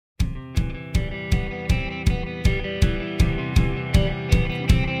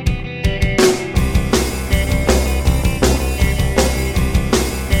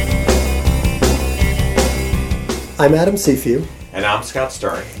I'm Adam Seafield. And I'm Scott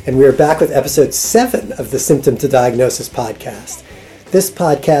Stern. And we are back with episode 7 of the Symptom to Diagnosis podcast. This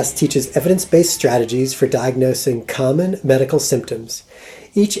podcast teaches evidence-based strategies for diagnosing common medical symptoms.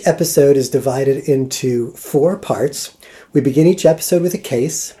 Each episode is divided into 4 parts. We begin each episode with a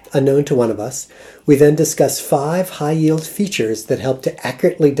case, unknown to one of us. We then discuss 5 high-yield features that help to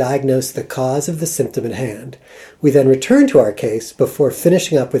accurately diagnose the cause of the symptom at hand. We then return to our case before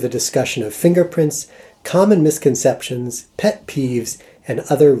finishing up with a discussion of fingerprints, common misconceptions, pet peeves, and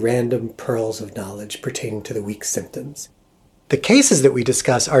other random pearls of knowledge pertaining to the week's symptoms. The cases that we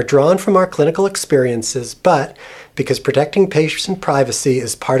discuss are drawn from our clinical experiences, but because protecting patient privacy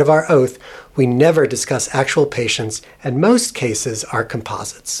is part of our oath, we never discuss actual patients, and most cases are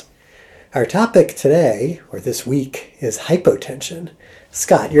composites. Our topic today, or this week, is hypotension.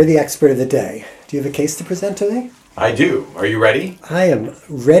 Scott, you're the expert of the day. Do you have a case to present to me? I do. Are you ready? I am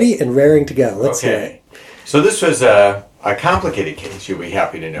ready and raring to go. Let's hear it. So this was a complicated case, you'll be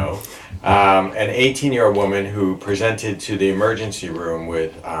happy to know. An 18-year-old woman who presented to the emergency room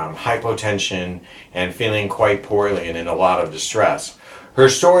with hypotension and feeling quite poorly and in a lot of distress. Her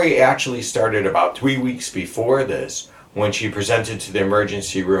story actually started about 3 weeks before this when she presented to the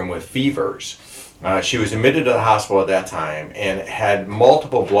emergency room with fevers. She was admitted to the hospital at that time and had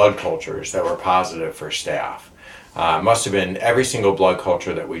multiple blood cultures that were positive for staph. Must have been every single blood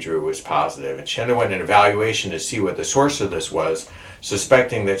culture that we drew was positive. And she underwent an evaluation to see what the source of this was,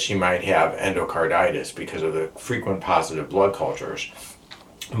 suspecting that she might have endocarditis because of the frequent positive blood cultures.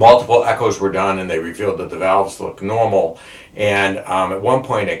 Multiple echoes were done and they revealed that the valves looked normal. And at one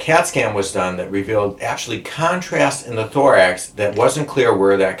point a CAT scan was done that revealed actually contrast in the thorax that wasn't clear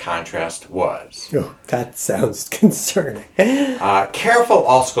where that contrast was. Oh, that sounds concerning. Careful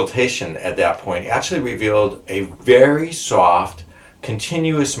auscultation at that point actually revealed a very soft,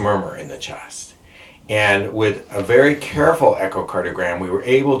 continuous murmur in the chest. And with a very careful echocardiogram, we were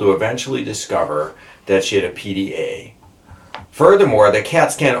able to eventually discover that she had a PDA. Furthermore, the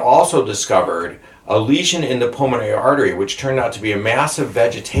CAT scan also discovered a lesion in the pulmonary artery, which turned out to be a massive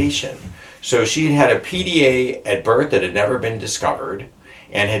vegetation. So she had a PDA at birth that had never been discovered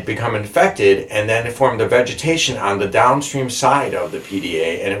and had become infected, and then it formed a vegetation on the downstream side of the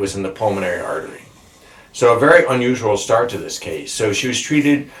PDA, and it was in the pulmonary artery. So a very unusual start to this case. So she was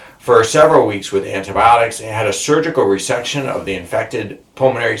treated for several weeks with antibiotics and had a surgical resection of the infected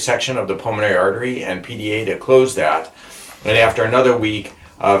pulmonary section of the pulmonary artery and PDA to close that. And after another week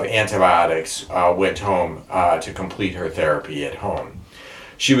of antibiotics, went home to complete her therapy at home.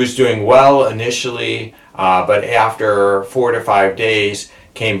 She was doing well initially, but after 4 to 5 days,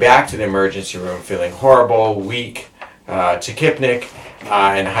 came back to the emergency room feeling horrible, weak, tachypnic,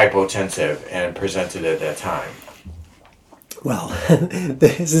 and hypotensive, and presented at that time. Well,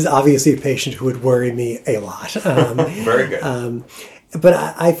 this is obviously a patient who would worry me a lot. Very good. But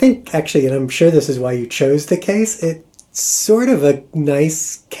I think, actually, and I'm sure this is why you chose the case, it's sort of a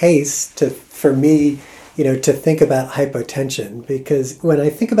nice case for me, to think about hypotension. Because when I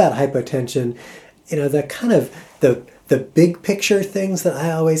think about hypotension, the kind of the big picture things that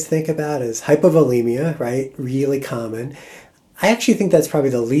I always think about is hypovolemia, right? Really common. I actually think that's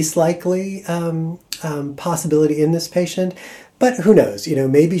probably the least likely possibility in this patient. But who knows?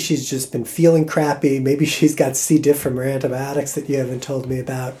 Maybe she's just been feeling crappy. Maybe she's got C. diff from her antibiotics that you haven't told me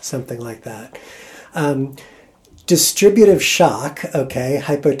about, something like that. Distributive shock,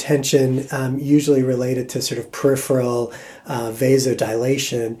 hypotension, usually related to sort of peripheral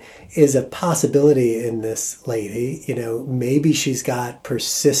vasodilation, is a possibility in this lady. Maybe she's got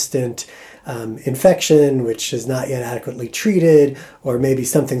persistent infection, which is not yet adequately treated, or maybe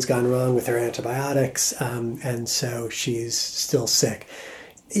something's gone wrong with her antibiotics, and so she's still sick.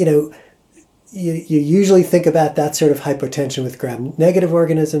 You usually think about that sort of hypotension with gram-negative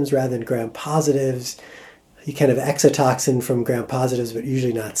organisms rather than gram-positives. You can have exotoxin from gram-positives, but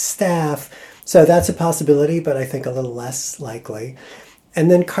usually not staph. So that's a possibility, but I think a little less likely.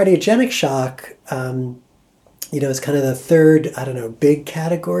 And then cardiogenic shock, is kind of the third, big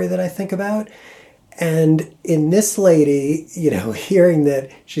category that I think about. And in this lady, hearing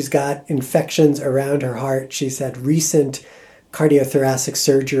that she's got infections around her heart, she's had recent cardiothoracic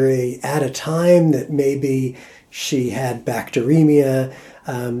surgery at a time that maybe she had bacteremia.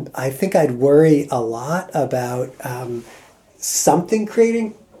 I think I'd worry a lot about something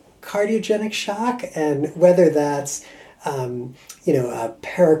creating cardiogenic shock, and whether that's a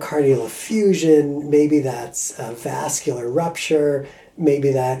pericardial effusion, maybe that's a vascular rupture,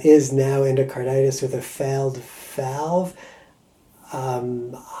 maybe that is now endocarditis with a failed valve.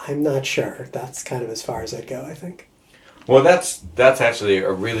 I'm not sure. That's kind of as far as I'd go, I think. Well, that's actually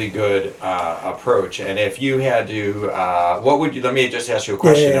a really good approach. And if you had to, what would you? Let me just ask you a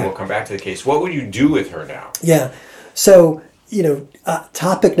question, and we'll come back to the case. What would you do with her now? Yeah. So,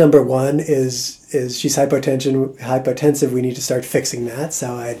 topic number one is she's hypotensive. We need to start fixing that.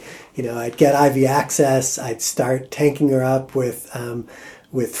 So I'd get IV access. I'd start tanking her up with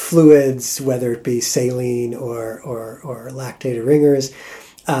fluids, whether it be saline or lactated ringers.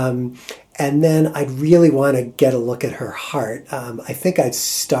 And then I'd really want to get a look at her heart. I think I'd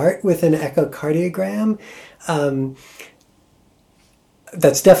start with an echocardiogram.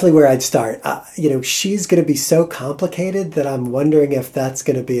 That's definitely where I'd start. She's going to be so complicated that I'm wondering if that's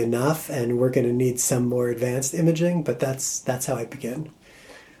going to be enough, and we're going to need some more advanced imaging. But that's how I begin.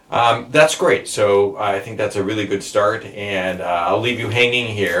 That's great. So I think that's a really good start, and I'll leave you hanging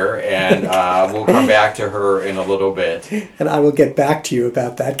here, and we'll come back to her in a little bit. And I will get back to you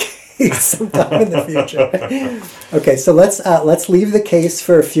about that case sometime in the future. Okay, so let's leave the case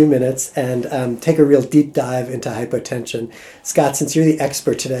for a few minutes and take a real deep dive into hypotension. Scott, since you're the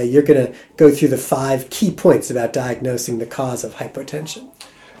expert today, you're going to go through the 5 key points about diagnosing the cause of hypotension.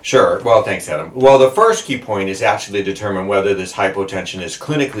 Sure. Well, thanks, Adam. Well, the first key point is actually to determine whether this hypotension is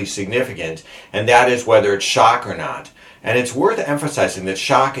clinically significant, and that is whether it's shock or not. And it's worth emphasizing that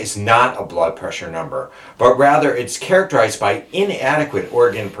shock is not a blood pressure number, but rather it's characterized by inadequate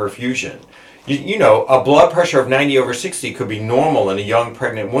organ perfusion. A blood pressure of 90/60 could be normal in a young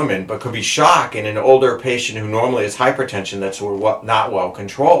pregnant woman, but could be shock in an older patient who normally has hypertension that's not well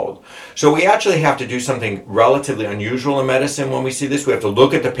controlled. So we actually have to do something relatively unusual in medicine when we see this. We have to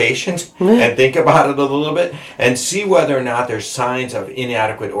look at the patient and think about it a little bit and see whether or not there's signs of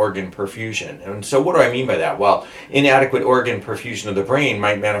inadequate organ perfusion. And so what do I mean by that? Well, inadequate organ perfusion of the brain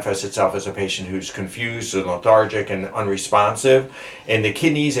might manifest itself as a patient who's confused and lethargic and unresponsive. In the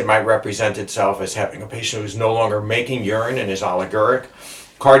kidneys, it might represent itself as having a patient who's no longer making urine and is oliguric.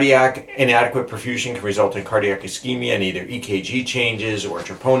 Cardiac inadequate perfusion can result in cardiac ischemia and either EKG changes or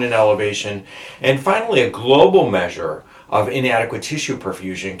troponin elevation. And finally, a global measure of inadequate tissue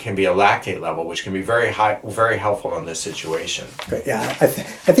perfusion can be a lactate level, which can be very high, very helpful in this situation. Great. Yeah, I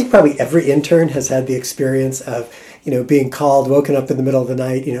think probably every intern has had the experience of being called, woken up in the middle of the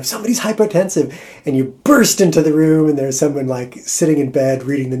night, somebody's hypotensive, and you burst into the room and there's someone like sitting in bed,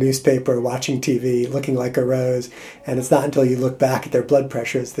 reading the newspaper, watching TV, looking like a rose. And it's not until you look back at their blood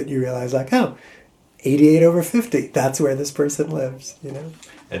pressures that you realize 88/50, that's where this person lives,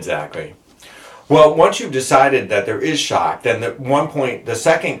 Exactly. Well, once you've decided that there is shock, then the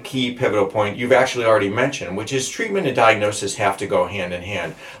second key pivotal point you've actually already mentioned, which is treatment and diagnosis have to go hand in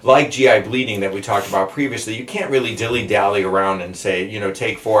hand. Like GI bleeding that we talked about previously, you can't really dilly-dally around and say,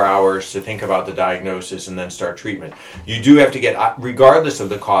 take 4 hours to think about the diagnosis and then start treatment. You do have to get, regardless of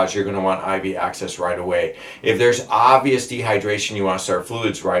the cause, you're going to want IV access right away. If there's obvious dehydration, you want to start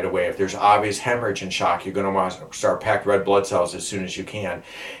fluids right away. If there's obvious hemorrhage and shock, you're going to want to start packed red blood cells as soon as you can.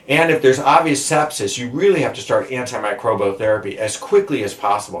 And if there's obvious sepsis, you really have to start antimicrobial therapy as quickly as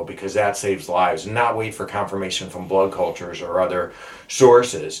possible because that saves lives, and not wait for confirmation from blood cultures or other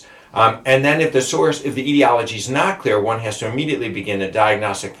sources. And then if the etiology is not clear, one has to immediately begin a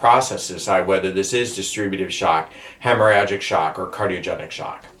diagnostic process to decide whether this is distributive shock, hemorrhagic shock, or cardiogenic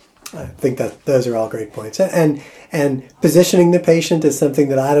shock. I think that those are all great points. And positioning the patient is something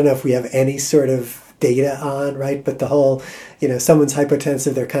that I don't know if we have any sort of data on, right? But the whole, someone's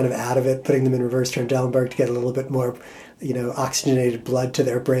hypotensive, they're kind of out of it, putting them in reverse Trendelenburg to get a little bit more, oxygenated blood to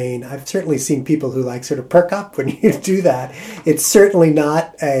their brain. I've certainly seen people who sort of perk up when you do that. It's certainly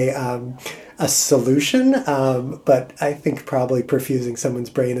not a solution, but I think probably perfusing someone's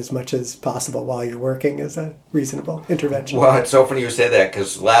brain as much as possible while you're working is a reasonable intervention. Well, it's so funny you say that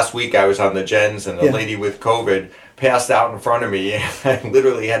because last week I was on the Gens and a lady with COVID passed out in front of me. I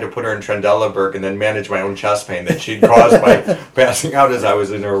literally had to put her in Trendelenburg and then manage my own chest pain that she'd caused by passing out as I was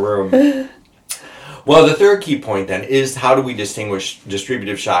in her room. Well, the third key point then is how do we distinguish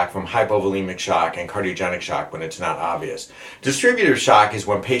distributive shock from hypovolemic shock and cardiogenic shock when it's not obvious? Distributive shock is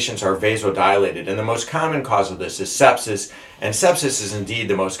when patients are vasodilated, and the most common cause of this is sepsis, and sepsis is indeed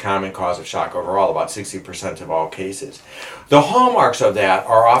the most common cause of shock overall, about 60% of all cases. The hallmarks of that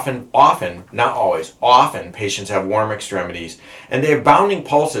are often, not always, often patients have warm extremities, and they have bounding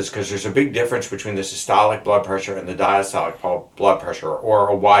pulses because there's a big difference between the systolic blood pressure and the diastolic blood pressure, or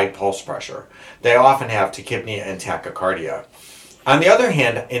a wide pulse pressure. They often have tachypnea and tachycardia. On the other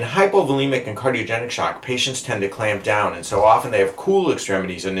hand, in hypovolemic and cardiogenic shock, patients tend to clamp down, and so often they have cool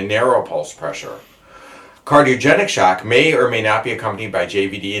extremities and a narrow pulse pressure. Cardiogenic shock may or may not be accompanied by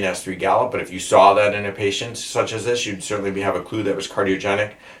JVD and S3 gallop, but if you saw that in a patient such as this, you'd certainly have a clue that was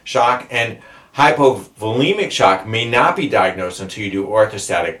cardiogenic shock. And Hypovolemic shock may not be diagnosed until you do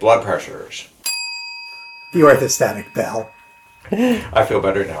orthostatic blood pressures. The orthostatic bell. I feel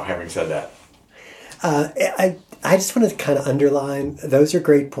better now having said that. I just wanted to kind of underline, those are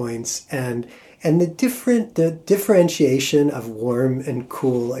great points, and the differentiation of warm and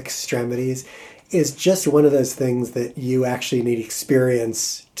cool extremities is just one of those things that you actually need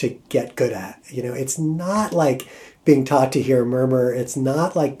experience to get good at. It's not like being taught to hear murmur. It's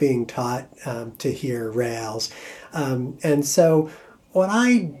not like being taught to hear rails. And so what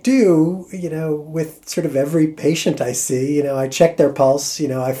I do, with sort of every patient I see, I check their pulse,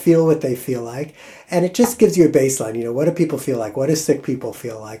 I feel what they feel like, and it just gives you a baseline. What do people feel like? What do sick people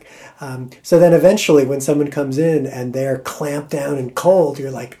feel like? So then eventually when someone comes in and they're clamped down and cold, you're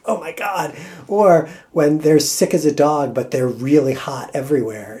like, oh my God. Or when they're sick as a dog, but they're really hot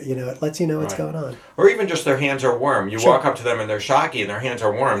everywhere, it lets you know what's going on. Or even just their hands are warm. You walk up to them and they're shocky and their hands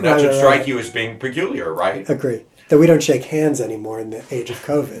are warm. That should strike you as being peculiar, right? Agree. Though we don't shake hands anymore in the age of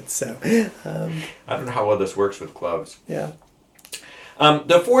COVID. So I don't know how well this works with gloves. Yeah.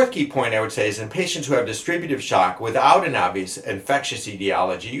 The fourth key point I would say is in patients who have distributive shock without an obvious infectious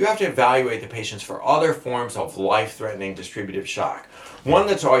etiology, you have to evaluate the patients for other forms of life-threatening distributive shock. One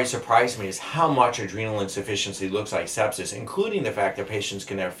that's always surprised me is how much adrenal insufficiency looks like sepsis, including the fact that patients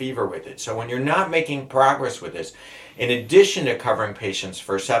can have fever with it. So when you're not making progress with this, in addition to covering patients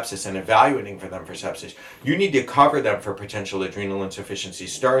for sepsis and evaluating for them for sepsis, you need to cover them for potential adrenal insufficiency.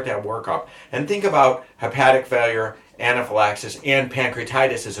 Start that workup and think about hepatic failure, anaphylaxis, and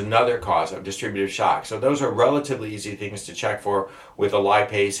pancreatitis is another cause of distributive shock. So those are relatively easy things to check for with a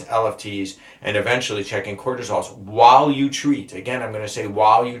lipase, LFTs, and eventually checking cortisols while you treat. Again, I'm going to say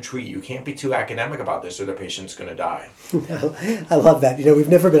while you treat. You can't be too academic about this or the patient's going to die. I love that. We've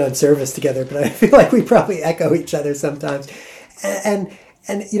never been on service together, but I feel like we probably echo each other sometimes. And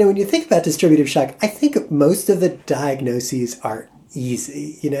when you think about distributive shock, I think most of the diagnoses are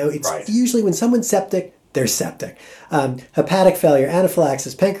easy. It's usually when someone's septic, they're septic. Hepatic failure,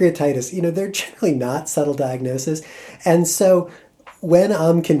 anaphylaxis, pancreatitis, they're generally not subtle diagnoses. And so when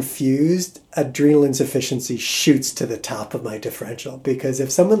I'm confused, adrenal insufficiency shoots to the top of my differential, because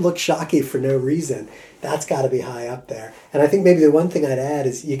if someone looks shocky for no reason, that's got to be high up there. And I think maybe the one thing I'd add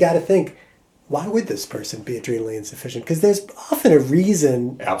is you got to think, why would this person be adrenally insufficient? Because there's often a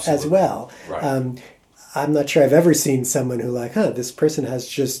reason as well. Right. I'm not sure I've ever seen someone who this person has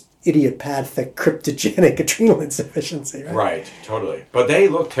just idiopathic cryptogenic adrenal insufficiency. Right, totally. But they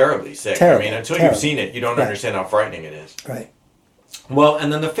look terribly sick. Terrible, until you've seen it, you don't understand how frightening it is. Right. Well,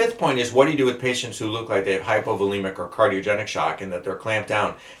 and then the fifth point is, what do you do with patients who look like they have hypovolemic or cardiogenic shock and that they're clamped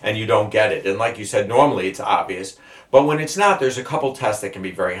down and you don't get it? And like you said, normally it's obvious, but when it's not, there's a couple tests that can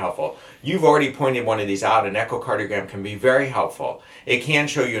be very helpful. You've already pointed one of these out. An echocardiogram can be very helpful. It can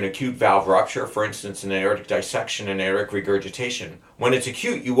show you an acute valve rupture, for instance, an aortic dissection and aortic regurgitation. When it's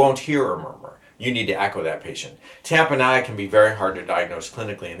acute, you won't hear a murmur. You need to echo that patient. Tamponade can be very hard to diagnose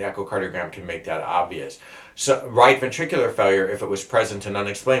clinically, and the echocardiogram can make that obvious. So right ventricular failure, if it was present and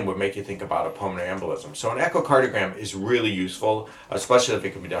unexplained, would make you think about a pulmonary embolism. So an echocardiogram is really useful, especially if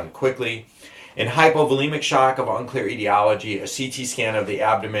it can be done quickly. In hypovolemic shock of unclear etiology, a CT scan of the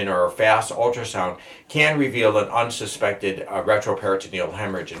abdomen or a fast ultrasound can reveal an unsuspected retroperitoneal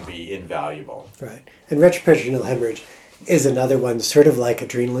hemorrhage and be invaluable. Right. And retroperitoneal hemorrhage is another one, sort of like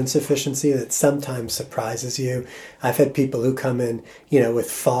adrenal insufficiency, that sometimes surprises you. I've had people who come in, with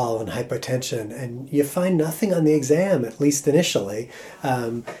fall and hypotension, and you find nothing on the exam, at least initially,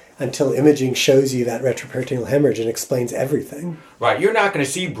 until imaging shows you that retroperitoneal hemorrhage and explains everything. Right. You're not going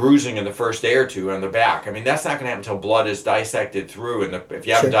to see bruising in the first day or two on the back. That's not going to happen until blood is dissected through, and if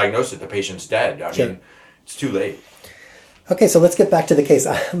you haven't diagnosed it, the patient's dead. It's too late. Okay, so let's get back to the case.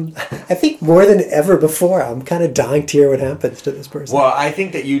 I think more than ever before, I'm kind of dying to hear what happens to this person. Well, I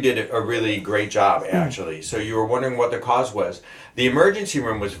think that you did a really great job, actually. So you were wondering what the cause was. The emergency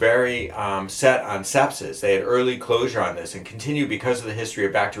room was very set on sepsis. They had early closure on this and continued, because of the history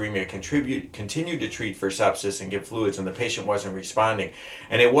of bacteremia, continued to treat for sepsis and give fluids, and the patient wasn't responding.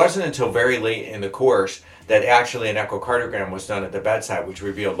 And it wasn't until very late in the course that actually an echocardiogram was done at the bedside, which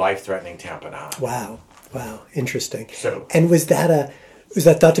revealed life-threatening tamponade. Wow, interesting. So, and was that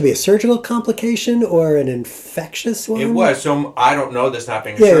thought to be a surgical complication or an infectious one? It was. So I don't know this, not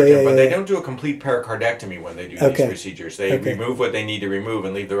being a surgeon, but they don't do a complete pericardectomy when they do these procedures. They remove what they need to remove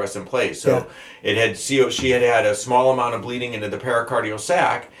and leave the rest in place. So she had a small amount of bleeding into the pericardial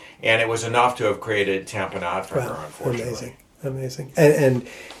sac, and it was enough to have created tamponade for her, unfortunately. Amazing.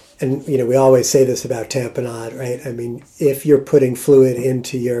 And we always say this about tamponade, right? If you're putting fluid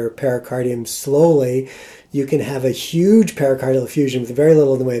into your pericardium slowly, you can have a huge pericardial effusion with very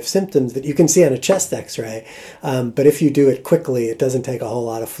little in the way of symptoms that you can see on a chest x-ray. But if you do it quickly, it doesn't take a whole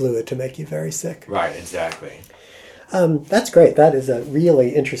lot of fluid to make you very sick. Right, exactly. That's great. That is a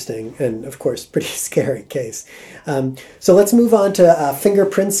really interesting and, of course, pretty scary case. So let's move on to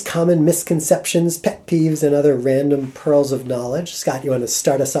fingerprints, common misconceptions, pet peeves, and other random pearls of knowledge. Scott, you want to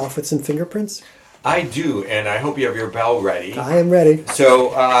start us off with some fingerprints? I do, and I hope you have your bell ready. I am ready. So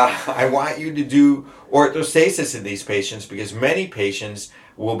I want you to do orthostasis in these patients because many patients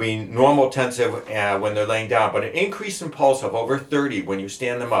will be normal tensive when they're laying down, but an increase in pulse of over 30 when you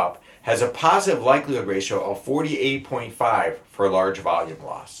stand them up has a positive likelihood ratio of 48.5 for large volume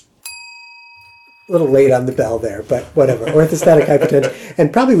loss. A little late on the bell there, but whatever. Orthostatic hypotension.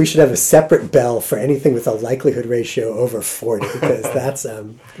 And probably we should have a separate bell for anything with a likelihood ratio over 40 because that's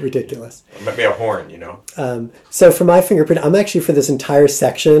ridiculous. Maybe a horn, you know. So for my fingerprint, I'm actually, for this entire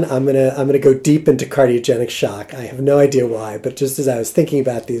section, I'm gonna go deep into cardiogenic shock. I have no idea why, but just as I was thinking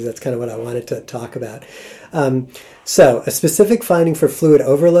about these, that's kind of what I wanted to talk about. So a specific finding for fluid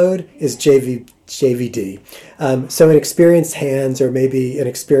overload is JVD. So in experienced hands or maybe an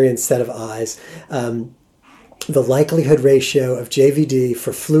experienced set of eyes, the likelihood ratio of JVD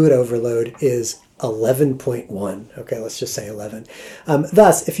for fluid overload is 11.1. Okay, let's just say 11.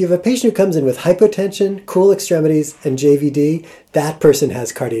 Thus, if you have a patient who comes in with hypotension, cool extremities, and JVD, that person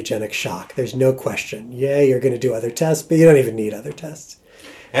has cardiogenic shock. There's no question. Yeah, you're going to do other tests, but you don't even need other tests.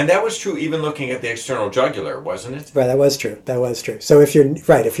 And that was true even looking at the external jugular, wasn't it? Right, that was true. That was true. So if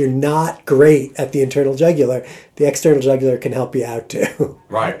you're not great at the internal jugular, the external jugular can help you out too.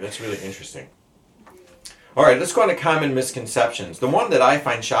 Right, that's really interesting. All right, let's go on to common misconceptions. The one that I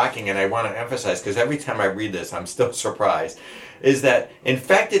find shocking and I want to emphasize, because every time I read this I'm still surprised, is that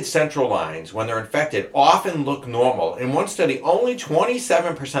infected central lines, when they're infected, often look normal. In one study, only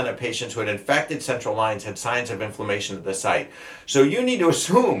 27% of patients who had infected central lines had signs of inflammation at the site. So you need to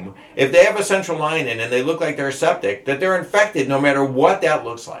assume if they have a central line in and they look like they're septic, that they're infected no matter what that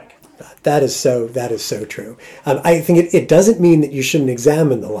looks like. That is so true. I think it doesn't mean that you shouldn't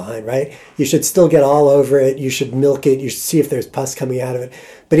examine the line, right? You should still get all over it. You should milk it. You should see if there's pus coming out of it.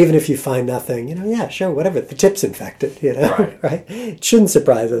 But even if you find nothing, yeah, sure, whatever. The tip's infected, right? It shouldn't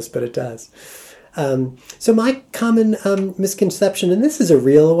surprise us, but it does. So my common misconception, and this is a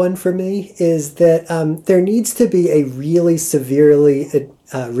real one for me, is that there needs to be a really severely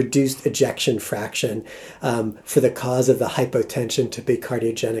reduced ejection fraction for the cause of the hypotension to be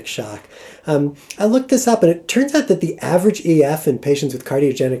cardiogenic shock. I looked this up, and it turns out that the average EF in patients with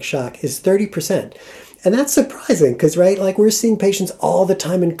cardiogenic shock is 30%. And that's surprising because, right, like we're seeing patients all the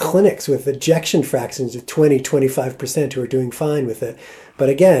time in clinics with ejection fractions of 20, 25% who are doing fine with it. But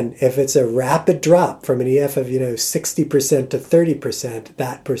again, if it's a rapid drop from an EF of, 60% to 30%,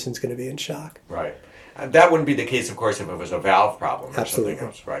 that person's going to be in shock. Right. That wouldn't be the case, of course, if it was a valve problem or something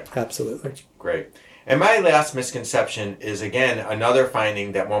else, right? Absolutely. That's great. And my last misconception is, again, another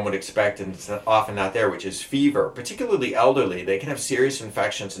finding that one would expect and it's often not there, which is fever. Particularly elderly, they can have serious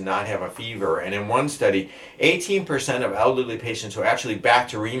infections and not have a fever. And in one study, 18% of elderly patients who actually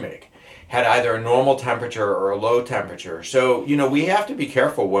bacteremic had either a normal temperature or a low temperature. So, we have to be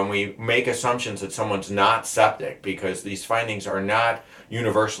careful when we make assumptions that someone's not septic because these findings are not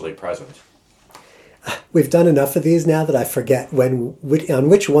universally present. We've done enough of these now that I forget on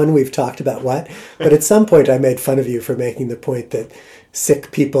which one we've talked about what. But at some point I made fun of you for making the point that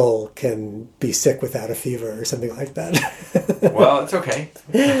sick people can be sick without a fever or something like that. Well, it's okay.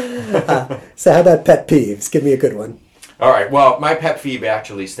 So how about pet peeves? Give me a good one. All right. Well, my pet peeve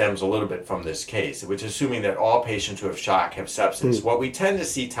actually stems a little bit from this case, which is assuming that all patients who have shock have sepsis. What we tend to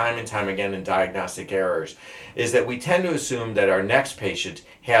see time and time again in diagnostic errors is that we tend to assume that our next patient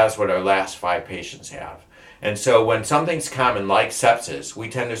has what our last 5 patients have. And so when something's common like sepsis, we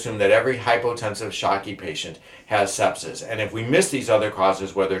tend to assume that every hypotensive shocky patient has sepsis. And if we miss these other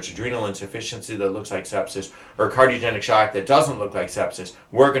causes, whether it's adrenal insufficiency that looks like sepsis or cardiogenic shock that doesn't look like sepsis,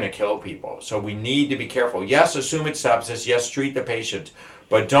 we're going to kill people. So we need to be careful. Yes, assume it's sepsis. Yes, treat the patient.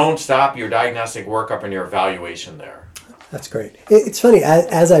 But don't stop your diagnostic workup and your evaluation there. That's great. It's funny,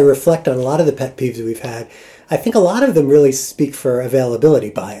 as I reflect on a lot of the pet peeves we've had, I think a lot of them really speak for availability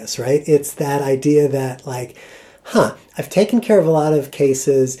bias, right? It's that idea that I've taken care of a lot of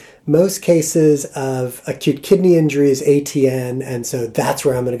cases. Most cases of acute kidney injury is ATN, and so that's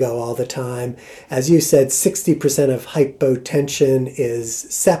where I'm going to go all the time. As you said, 60% of hypotension is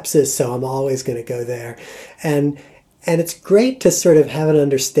sepsis, so I'm always going to go there. And it's great to sort of have an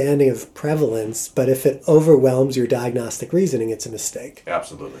understanding of prevalence, but if it overwhelms your diagnostic reasoning, it's a mistake.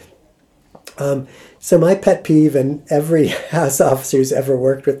 Absolutely. So my pet peeve, and every house officer who's ever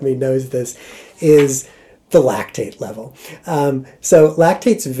worked with me knows this, is the lactate level. So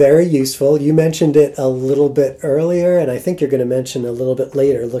lactate's very useful. You mentioned it a little bit earlier, and I think you're going to mention a little bit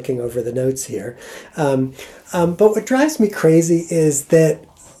later looking over the notes here. But what drives me crazy is that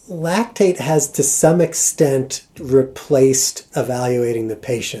lactate has to some extent replaced evaluating the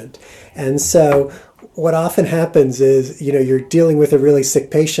patient. And so what often happens is, you're dealing with a really sick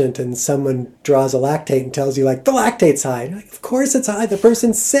patient and someone draws a lactate and tells you like, the lactate's high. Like, of course it's high, the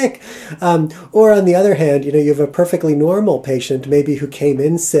person's sick. Or on the other hand, you have a perfectly normal patient maybe who came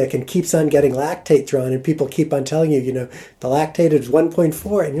in sick and keeps on getting lactate drawn, and people keep on telling you, the lactate is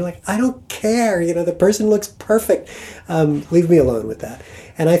 1.4, and you're like, I don't care, the person looks perfect. Leave me alone with that.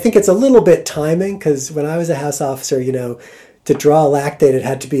 And I think it's a little bit timing, because when I was a house officer, to draw lactate, it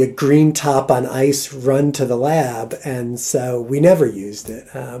had to be a green top on ice run to the lab, and so we never used it.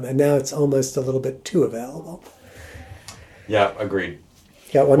 And now it's almost a little bit too available. Yeah, agreed.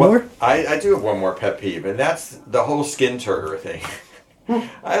 Got one more? I do have one more pet peeve, and that's the whole skin turgor thing.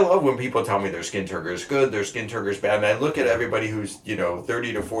 I love when people tell me their skin turgor is good, their skin turgor is bad, and I look at everybody who's 30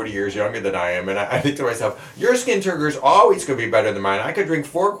 to 40 years younger than I am, and I think to myself, your skin turgor is always going to be better than mine. I could drink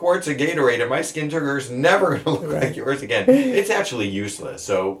 4 quarts of Gatorade, and my skin turgor is never going to look like yours again. It's actually useless,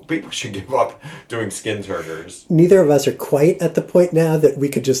 so people should give up doing skin turgors. Neither of us are quite at the point now that we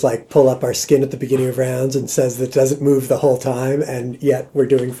could just pull up our skin at the beginning of rounds and says that it doesn't move the whole time, and yet we're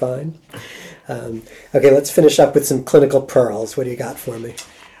doing fine. Okay, let's finish up with some clinical pearls. What do you got for me?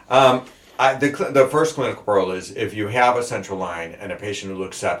 The first clinical pearl is if you have a central line and a patient who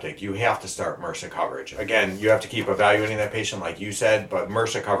looks septic, you have to start MRSA coverage. Again, you have to keep evaluating that patient like you said, but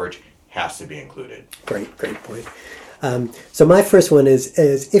MRSA coverage has to be included. Great point. So my first one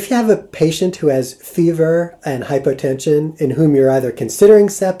is if you have a patient who has fever and hypotension in whom you're either considering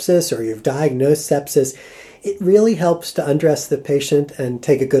sepsis or you've diagnosed sepsis, it really helps to undress the patient and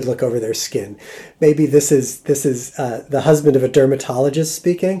take a good look over their skin. Maybe this is the husband of a dermatologist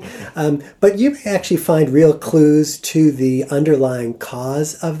speaking, but you may actually find real clues to the underlying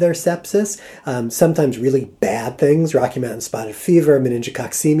cause of their sepsis. Sometimes really bad things, Rocky Mountain spotted fever,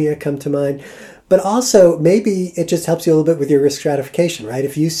 meningococcemia come to mind. But also, maybe it just helps you a little bit with your risk stratification, right?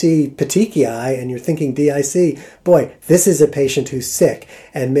 If you see petechiae and you're thinking DIC, boy, this is a patient who's sick,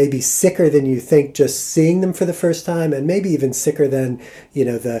 and maybe sicker than you think just seeing them for the first time, and maybe even sicker than,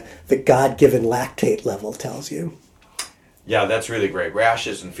 the God-given lactate level tells you. Yeah, that's really great.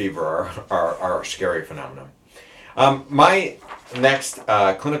 Rashes and fever are a scary phenomenon. My next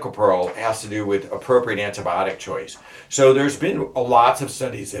clinical pearl has to do with appropriate antibiotic choice. So there's been lots of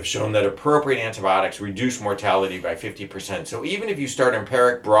studies that have shown that appropriate antibiotics reduce mortality by 50%. So even if you start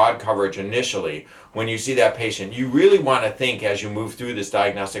empiric broad coverage initially, when you see that patient, you really want to think as you move through this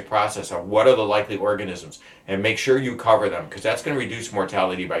diagnostic process of what are the likely organisms and make sure you cover them, because that's going to reduce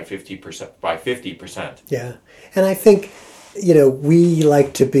mortality by 50%. Yeah, and I think we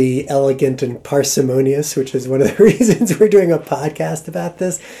like to be elegant and parsimonious, which is one of the reasons we're doing a podcast about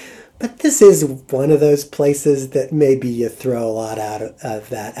this. But this is one of those places that maybe you throw a lot out of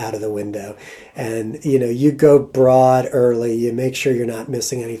the window. And, you go broad early, you make sure you're not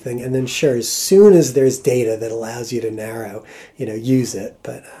missing anything. And then sure, as soon as there's data that allows you to narrow, use it.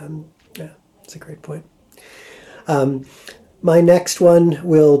 But, yeah, it's a great point. My next one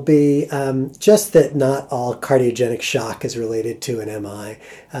will be just that not all cardiogenic shock is related to an MI.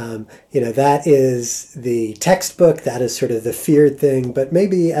 That is the textbook, that is sort of the feared thing, but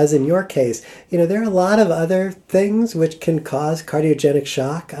maybe as in your case, there are a lot of other things which can cause cardiogenic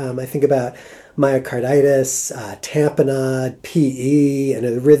shock. I think about myocarditis, tamponade, PE, and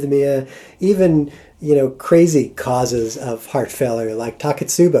arrhythmia, even crazy causes of heart failure like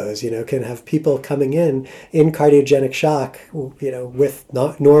Takotsubo's, can have people coming in cardiogenic shock, with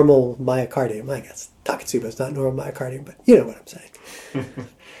not normal myocardium. I guess Takotsubo's not normal myocardium, but you know what I'm saying.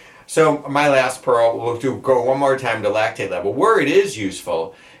 So my last pearl, we'll go one more time to lactate level. Where it is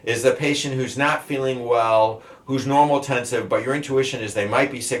useful is the patient who's not feeling well, who's normal tensive, but your intuition is they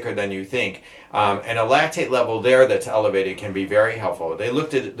might be sicker than you think. And a lactate level there that's elevated can be very helpful. There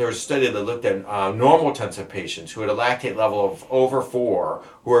was a study that looked at normal tensive patients who had a lactate level of over 4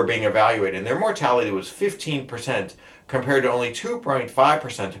 who were being evaluated, and their mortality was 15% compared to only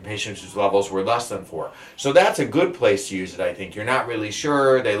 2.5% in patients whose levels were less than 4. So that's a good place to use it, I think. You're not really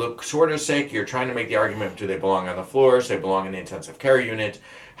sure. They look sort of sick. You're trying to make the argument, do they belong on the floors? Do they belong in the intensive care unit?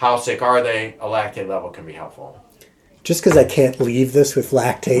 How sick are they? A lactate level can be helpful. Just because I can't leave this with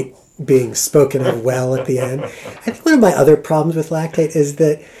lactate being spoken of well at the end, I think one of my other problems with lactate is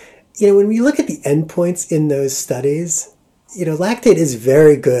that, when we look at the endpoints in those studies, lactate is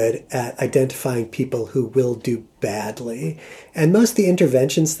very good at identifying people who will do badly. And most of the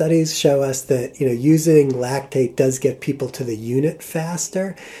intervention studies show us that, using lactate does get people to the unit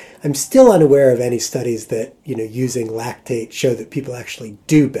faster. I'm still unaware of any studies that, using lactate show that people actually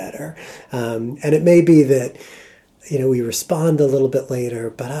do better. And it may be that, we respond a little bit later,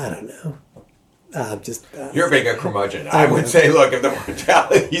 but I don't know. You're being a curmudgeon. I would say, look, if the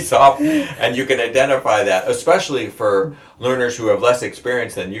mortality's up and you can identify that, especially for learners who have less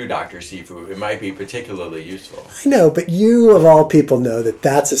experience than you, Dr. Sifu, it might be particularly useful. I know, but you of all people know that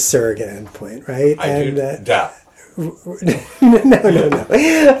that's a surrogate endpoint, right? I do. Death. No.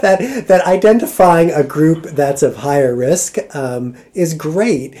 That identifying a group that's of higher risk is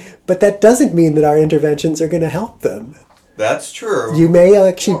great, but that doesn't mean that our interventions are going to help them. That's true. You may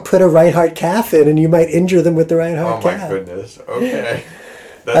actually put a right heart cath in, and you might injure them with the right heart cath. Oh my goodness. Okay.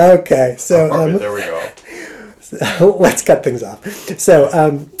 Okay. So there we go. Let's cut things off.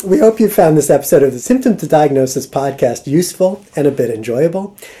 So we hope you found this episode of the Symptom to Diagnosis podcast useful and a bit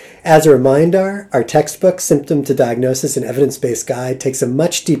enjoyable. As a reminder, our textbook, Symptom to Diagnosis, an Evidence-Based Guide, takes a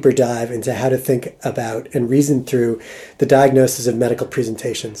much deeper dive into how to think about and reason through the diagnosis of medical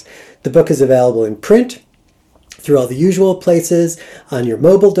presentations. The book is available in print, through all the usual places, on your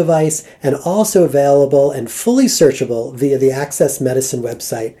mobile device, and also available and fully searchable via the Access Medicine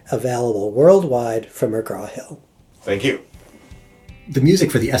website, available worldwide from McGraw-Hill. Thank you. The music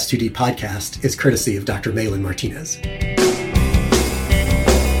for the S2D podcast is courtesy of Dr. Malin Martinez.